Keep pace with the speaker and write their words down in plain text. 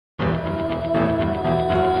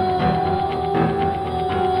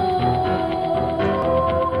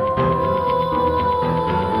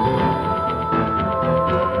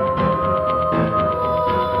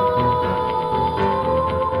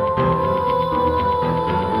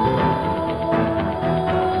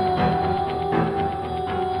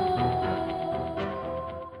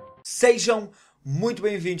Sejam muito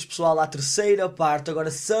bem-vindos, pessoal, à terceira parte,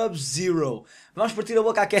 agora Sub-Zero. Vamos partir a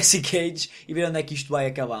boca à Cassie Cage e ver onde é que isto vai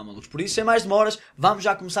acabar, malucos. Por isso, sem mais demoras, vamos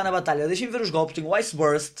já começar na batalha. Deixem-me ver os golpes. Tem o Ice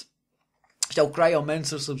Burst. Isto é o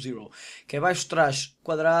Cryomancer Sub-Zero. Que é baixo, trás,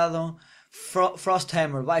 quadrado. Frost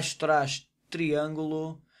Hammer, baixo, trás,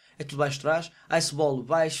 triângulo. É tudo baixo, trás. Ice Ball,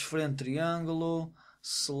 baixo, frente, triângulo.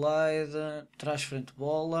 Slide, trás, frente,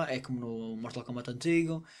 bola. É como no Mortal Kombat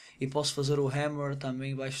antigo. E posso fazer o Hammer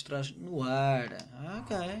também baixo, trás, no ar.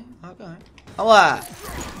 Ok. Vamos lá.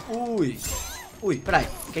 Ui, peraí.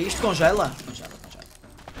 Que é isto? Congela? Congela.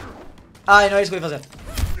 Ai, não é isso que eu ia fazer.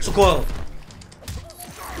 Socorro.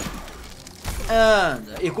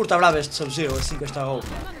 Anda. E curta brava este Sub-Zero assim com esta rola.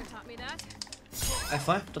 É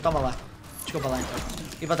fã? Então toma lá. Desculpa lá então.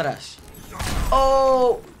 E para trás.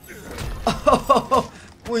 Oh!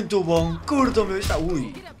 Muito bom. Curtam, meu. Está.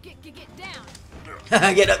 Ui.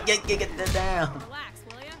 Get up, get down.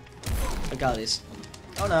 Aquela disso.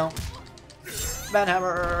 Oh não.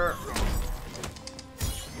 Banhammer.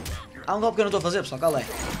 Há um golpe que eu não estou a fazer, pessoal. Qual é?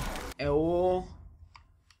 É o...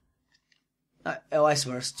 é o Ice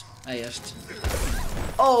Burst. É este.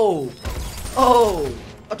 Oh!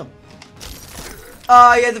 Então.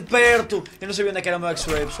 Ai, é de perto. Eu não sabia onde é que era o meu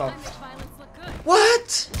X-Ray, pessoal.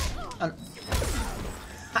 What?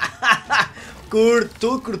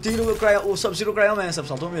 Estou a curtir o Sub-Zero Cryomancer,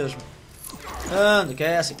 pessoal, estou mesmo. Anda, que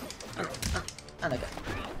é assim. Anda cá.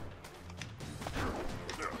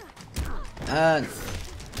 Anda.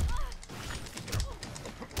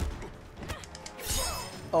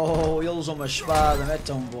 Oh, ele usou uma espada, não é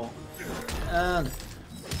tão bom. Anda.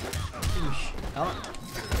 Ixi, calma.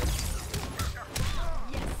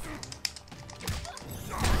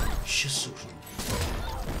 Jesus.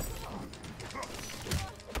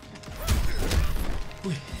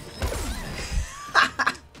 Ui.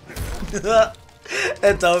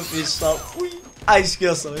 É tão fixe, pessoal. Ui. Ai,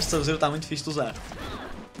 esqueçam, este Sub-Zero está muito fixe de usar.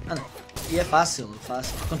 Anda. E é fácil.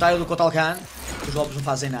 Ao contrário do Kotal Kahn, os golpes não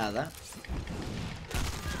fazem nada.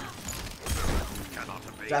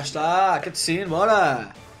 Já está, cutscene,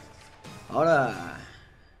 bora!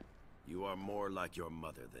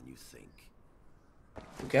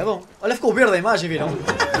 O que é bom. Olha, ficou verde a imagem, viram?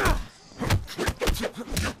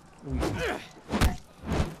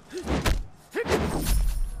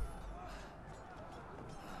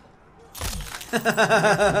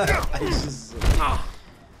 Ai, Jesus.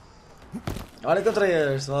 Olha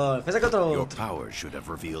contra este, olha. Fez a contra outro. Your power should have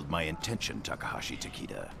revealed my intention, Takahashi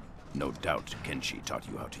Takeda. No doubt Kenshi taught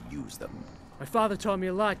you how to use them. My father taught me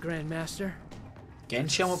a lot, Grandmaster.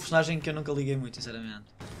 Kenshi é uma personagem que eu nunca liguei muito, sinceramente.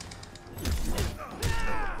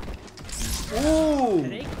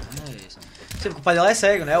 Nice. Sempre que o pai dele é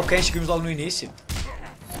cego, não é? O Kenshi que vimos logo no início.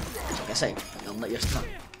 Só que é cego. Este não.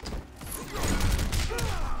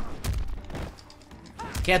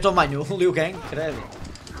 Quem é a tua mãe? O Liu Kang? Credo.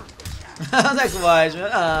 Onde é que vais?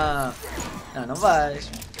 Não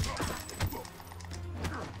vais.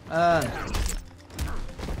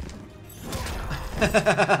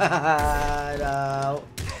 Não.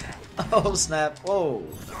 Oh snap. Oh.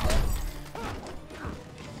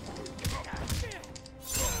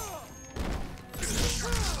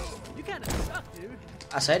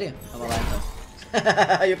 Sério? Vamos lá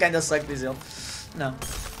então. You kinda suck, diz ele. Não.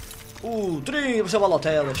 Trim, você bola ao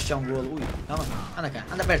tela, este é um golo. Ui, calma. Anda cá,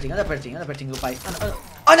 anda pertinho do pai.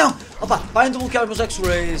 Oh não! Opa, parem de bloquear os meus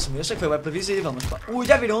X-Rays. Eu sei que foi bem previsível, mas pá.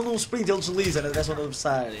 Já viram num sprint ele desliza na direção do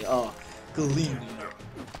adversário. Oh, que lindo.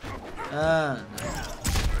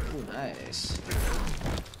 Nice.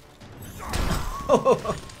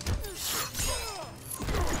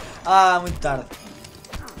 Muito tarde.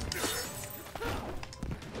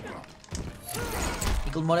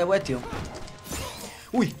 Aquele demora é bué teu.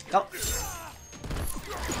 Ui, calma.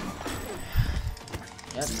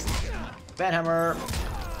 Banhammer.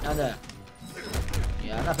 Anda.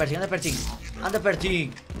 Anda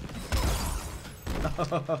pertinho.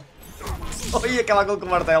 Oh, ia acabar com o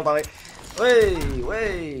martelo também.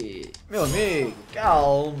 Ui. Meu amigo,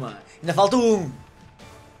 calma. Ainda falta um.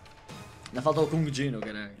 Ainda falta o Kung Jin,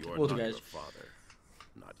 caralho. Outro gajo.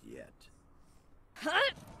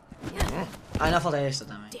 Ainda falta esta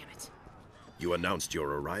também. You announced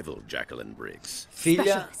your arrival, Jacqueline Briggs.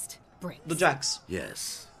 Filha do Jax.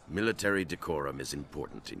 Yes, military decorum is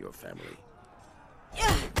important in your family.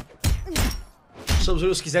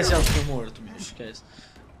 Sub-Zero, se quisesse, já tinha morto, meu. Esquece.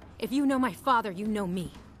 If you know my father, you know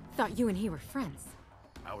me. Thought you and he were friends.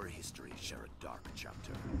 Our histories share a dark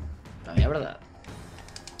chapter. Também é verdade.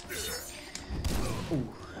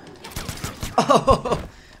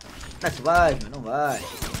 Não é que vai, meu, não vai.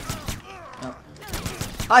 Não.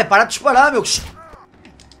 Ai, para de disparar, meu.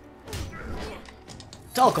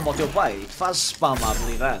 Tal como o teu pai, tu fazes spam a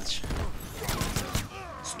habilidades.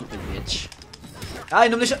 Stupid bitch. Ai,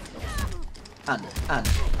 não me deixa... Anda, anda,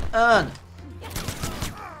 anda.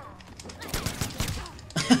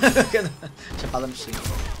 Chapada no cinto.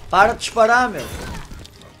 Para de disparar, meu.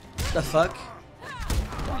 What the fuck?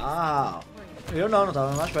 Uau. Eu não estava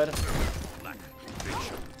mesmo à espera.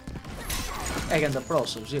 É ganda pro,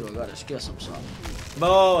 Sub-Zero agora, esqueçam pessoal.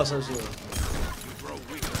 Boa, Sub-Zero.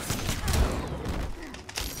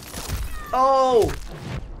 Oh!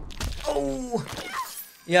 Oh!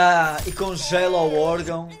 Yeah, e congela o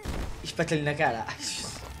órgão e espeta-lhe na cara.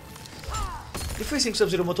 E foi assim que o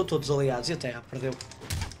Sub-Zero matou todos os aliados e a Terra perdeu.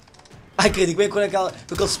 Ai que ridículo, com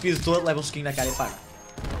aquele speed todo, leva um soquinho na cara e para.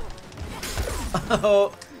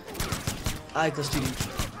 Oh. Ai, aqueles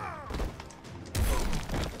tirinhos.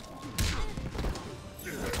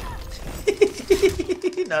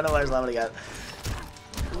 Não, não vais lá, obrigado.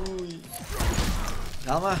 Ui.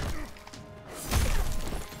 Calma.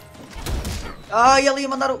 Ai, ele ia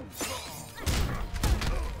mandar o...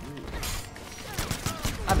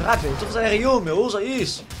 Rápido, rápido, estou a fazer R1, meu, usa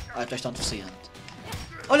isso. Ai, tu és tão deficiente.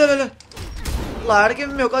 Olha, olha, olha.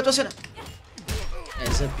 Larga-me, meu, qual é a tua cena?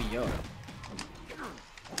 És a pior.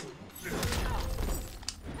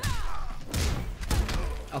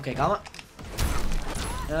 Ok, calma.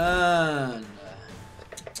 Anda.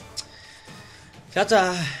 Já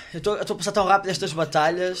está. Eu estou a passar tão rápido estas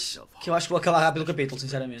batalhas que eu acho que vou acabar rápido o capítulo,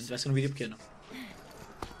 sinceramente. Vai ser um vídeo pequeno.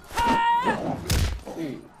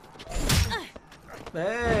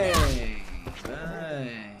 Bem,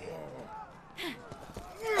 bem.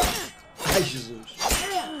 Ai, Jesus.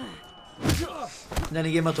 Ainda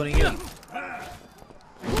ninguém matou ninguém.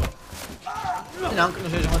 Não, que não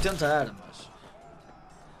estejam a tentar, mas...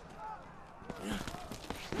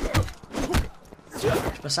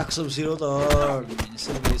 Vamos pensar que o Sub-Zero dorme, nem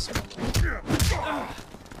sabe isso,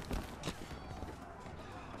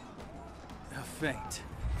 A feint.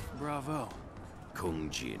 Bravo.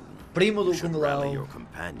 Kung-Jin. Primo do You should Kung rally Lao. your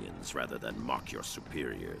companions rather than mock your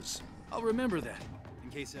superiors. I'll remember that,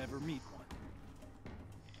 in case I ever meet one.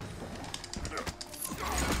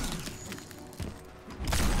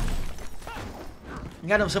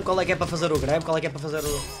 Engano-me sempre qual é que é para fazer o grab, qual é que é para fazer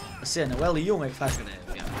a cena. O L1 é que faz grab.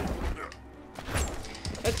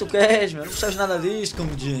 O que é que tu queres, meu? Não percebes nada disto,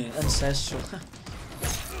 Kung-Jin. Ancestral. Não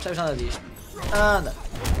percebes nada disto. Anda.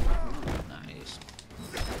 Não, é isso.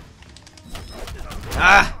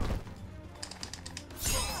 Ah!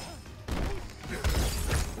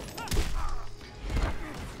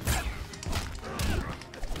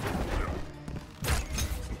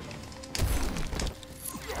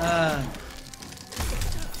 Ah!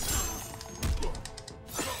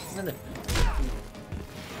 Anda.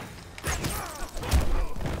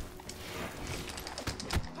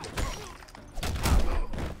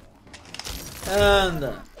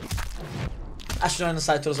 Anda! Acho que não é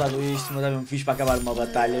necessário ter usado isto, mas é mesmo fixe para acabar uma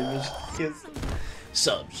batalha, mas esqueço.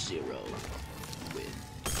 Sub-Zero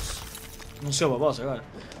wins. Não sei a voz agora.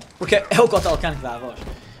 Porque é o Kotal Kahn que dá a voz.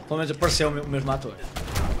 Pelo menos apareceu o mesmo ator.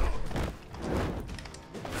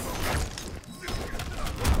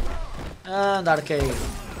 Anda, arcade.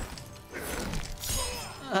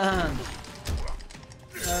 Anda.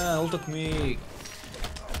 Ah, luta comigo.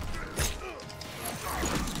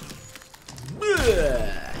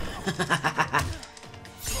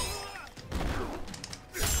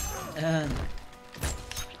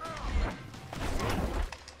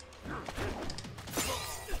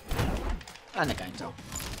 Anda cá então.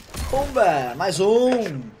 Pumba! Mais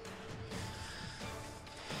um!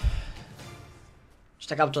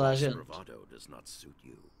 Isto acaba toda a gente. Bravado does not suit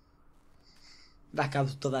you. Dá cabo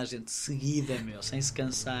de toda a gente seguida, meu, sem se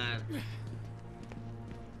cansar.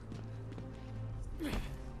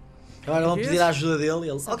 Agora vão pedir a ajuda dele e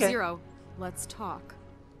ele... Ok. Sub-Zero, let's talk.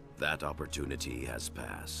 That opportunity has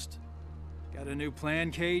passed. Got a new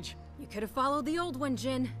plan, Cage? You could have followed the old one,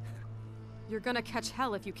 Jin. You're gonna catch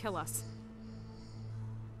hell if you kill us.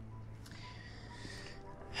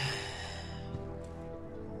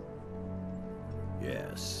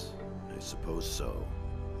 Yes, I suppose so.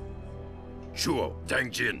 Shuo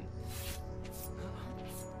Dangjin.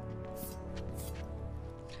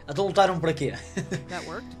 Então lutaram para quê? That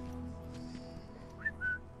worked?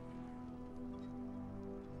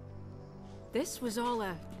 This was all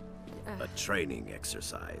a training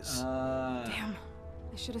exercise. Damn.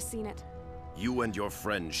 I should have seen it. You and your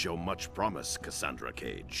friends show much promise, Cassandra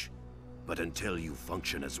Cage. But until you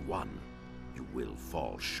function as one, you will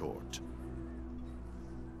fall short.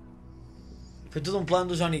 Foi tudo um plano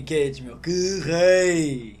do Johnny Cage, meu. Que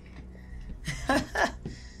rei!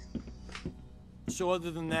 So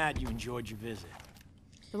other than that, you enjoyed your visit?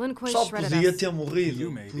 The Linquay Só shredded podia us. ter morrido.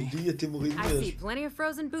 You, maybe. Podia ter morrido I see mesmo. plenty of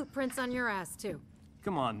frozen boot prints on your ass, too.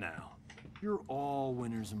 Come on now. You're all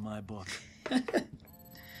winners in my book.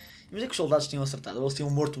 Mas é que os soldados tinham acertado. Eles tinham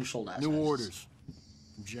morto os soldados. New mas- orders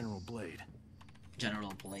from General Blade.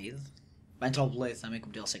 General Blade. Vai entrar o Blade também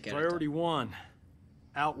como DLC character. Priority 1.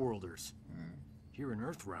 Outworlders. Here in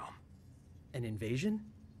Earthrealm. An invasion?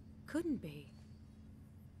 Couldn't be.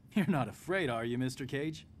 You're not afraid, are you, Mr.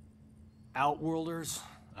 Cage? Outworlders,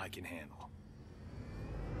 I can handle.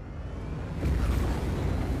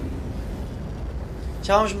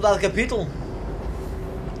 Já vamos mudar de capítulo?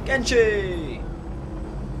 Kenshi!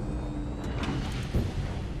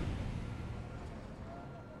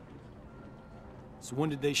 So when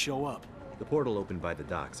did they show up? The portal opened by the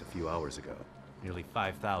docks a few hours ago. Nearly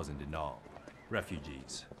 5,000 in all.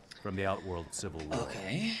 Refugees from the Outworld Civil War.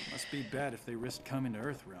 Ok. Must be bad if they risked coming to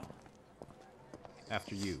Earthrealm.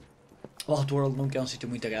 After you. O Outworld nunca é um sítio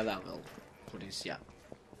muito agradável. Por isso, já.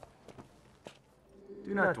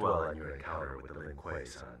 Do not dwell on your encounter with the Linquay,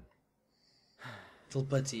 son.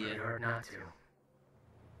 Telepatia. Prefer not to.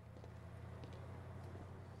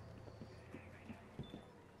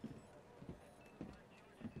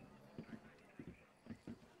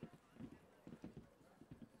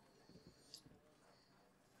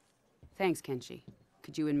 Thanks, Kenshi.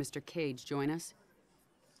 Could you and Mr. Cage join us?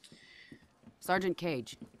 Sergeant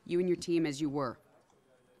Cage, you and your team as you were.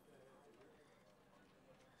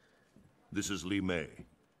 This is Li Mei.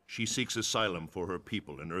 She seeks asylum for her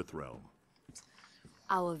people in Earthrealm.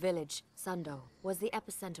 Our village, Sundo, was the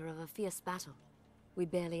epicenter of a fierce battle. We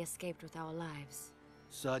barely escaped with our lives.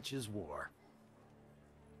 Such is war.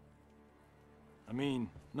 I mean,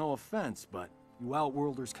 no offense, but you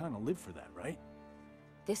Outworlders kind of live for that, right?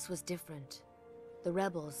 This was different. The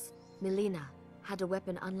rebels, Melina, had a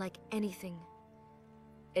weapon unlike anything.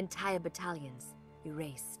 Entire battalions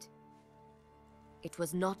erased. It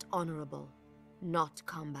was not honorable, not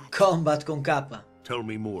combat. Kombat com capa. Tell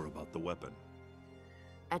me more about the weapon.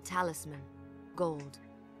 A talisman, gold,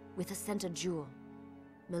 with a center jewel.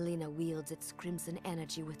 Melina wields its crimson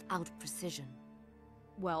energy without precision.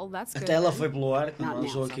 Well, that's good. Até ela then. foi pelo ar quando Not ela now,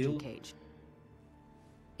 usou Sergeant aquilo. Cage.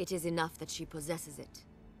 It is enough that she possesses it.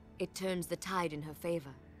 It turns the tide in her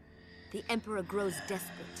favor. The Emperor grows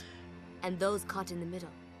desperate, and those caught in the middle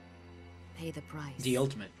pay the price. The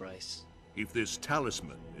ultimate price. If this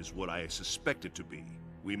talisman is what I suspect it to be,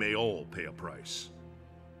 we may all pay a price.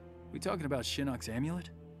 We talking about Shinnok's amulet?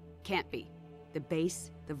 Can't be. The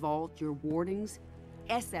base, the vault, your wardings.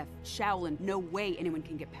 SF, Shaolin, no way anyone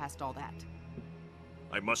can get past all that.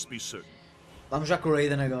 I must be certain. Vamos já com o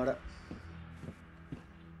Raiden agora.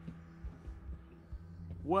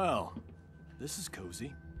 Well, this is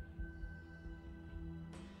cozy.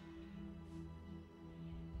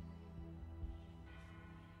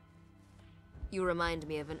 You remind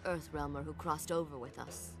me of an Earthrealmer who crossed over with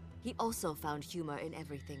us. He also found humor in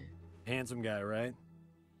everything. Handsome guy, right?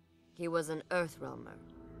 He was an Earthrealmer.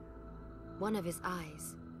 One of his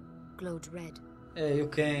eyes glowed red. Ei, o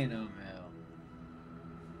Kano, meu.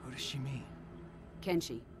 What does she mean?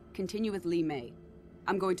 Kenshi, continue with Li Mei.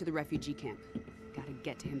 I'm going to the refugee camp. Gotta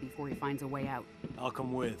get to him before he finds a way out. I'll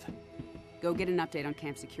come with. Go get an update on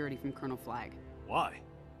camp security from Colonel Flagg. Why?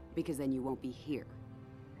 Because then you won't be here.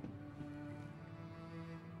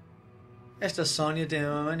 Esta Sónia tem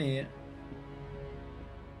uma mania.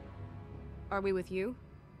 Are we with you?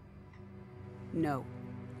 No.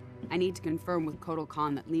 I need to confirm with Kotal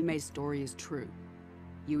Khan that Li Mei's story is true.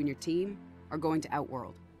 You and your team are going to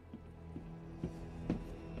Outworld.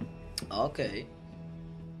 Ok.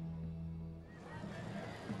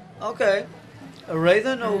 Ok. A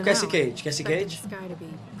Raiden ou Cassie Cage? Cassie Cage? Expected the sky to be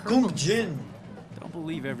Kung purple. Jin. Don't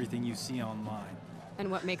believe everything you see online. And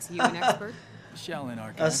what makes you an expert? Shaolin A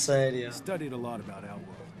Archive. sério. Studied a lot about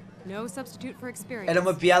Outworld. No substitute for experience. Era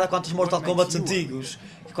uma piada quanto aos Mortal What makes Kombat you antigos.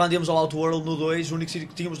 Que quando íamos ao Outworld no 2, o único sítio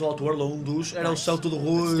que tínhamos do Outworld, ou um dos, era o céu todo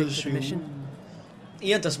roxo.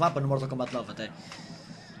 E entra-se mapa no Mortal Kombat 9 até.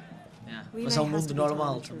 Yeah. Li Mas é um Mei has mundo to be telling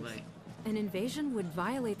normal the truth. também. An invasion would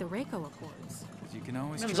violate the Reiko Accords. You can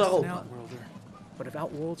always Menos trust a an roupa. Outworlder. But if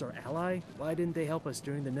Outworld's our ally, why didn't they help us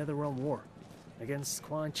during the Netherrealm War? Against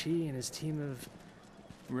Quan Chi and his team of...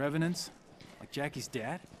 Revenants? Like Jackie's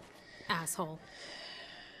dad? Asshole.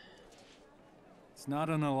 It's not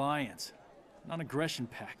an alliance. Non-aggression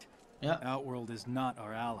pact. Yeah. Outworld is not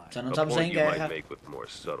our ally. Já não A estamos point em you might guerra. make with more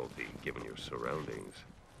subtlety, given your surroundings.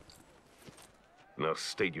 Now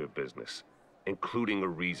state your business, including a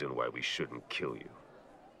reason why we shouldn't kill you.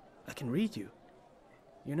 I can read you.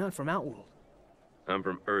 You're not from Outworld. I'm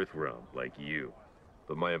from Earthrealm, like you.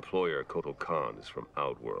 But my employer, Kotal Khan, is from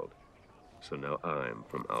Outworld. So now I'm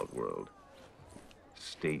from Outworld.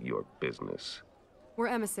 State your business. We're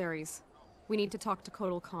emissaries. We need to talk to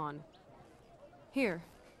Kotal Khan. Here,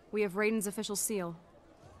 we have Raiden's official seal.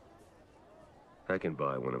 I can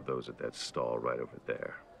buy one of those at that stall right over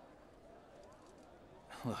there.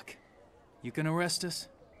 Look, you can arrest us,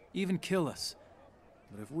 even kill us.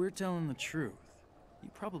 But if we're telling the truth, you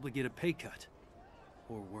probably get a pay cut.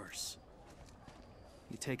 Or worse.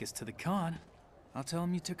 You take us to the Khan, I'll tell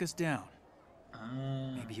him you took us down.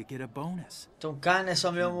 Maybe you get a bonus. Então Khan é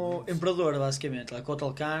só mesmo imperador, basicamente. Lá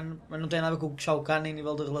Kotal Khan, mas não tem nada com o Shao Kahn em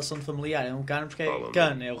nível de relação de familiar. É um Khan porque é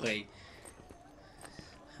Khan, é o rei.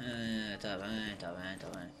 Tá bem, tá bem, tá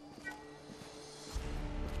bem.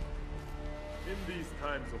 In these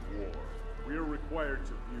times of war, we are required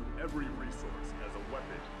to view every resource as a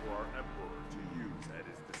weapon for our Emperor to use at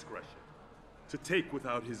his discretion. To take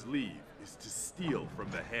without his leave is to steal from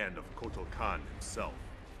the hand of Kotal Khan himself.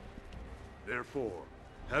 Therefore,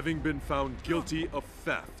 having been found guilty of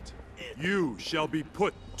theft, you shall be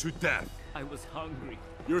put to death. I was hungry.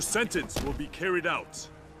 Your sentence will be carried out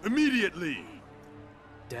immediately.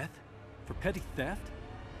 Death? For petty theft?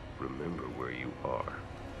 Remember where you are.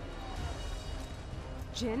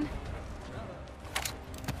 Jin?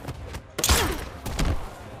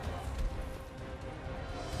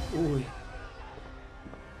 Ui.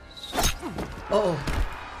 Oh.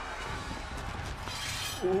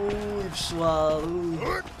 Ui, pessoal. Ui.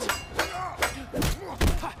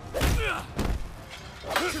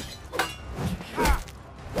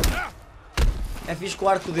 É fixe que o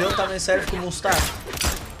arco dele também serve como um staff.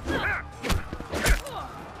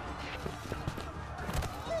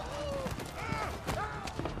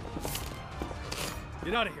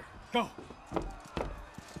 Get out of here. Go.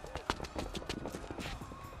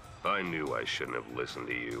 I knew I shouldn't have listened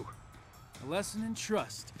to you. A lesson in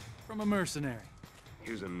trust from a mercenary.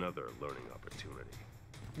 Here's another learning opportunity.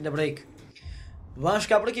 Ainda break. Vamos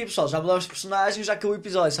ficar por aqui, pessoal. Já mudamos de personagem, já acabou o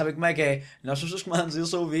episódio. Sabem como é que é? Nós somos os comandos, eu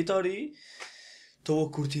sou o Vitor e estou a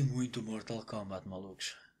curtir muito o Mortal Kombat,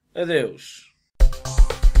 malucos. Adeus.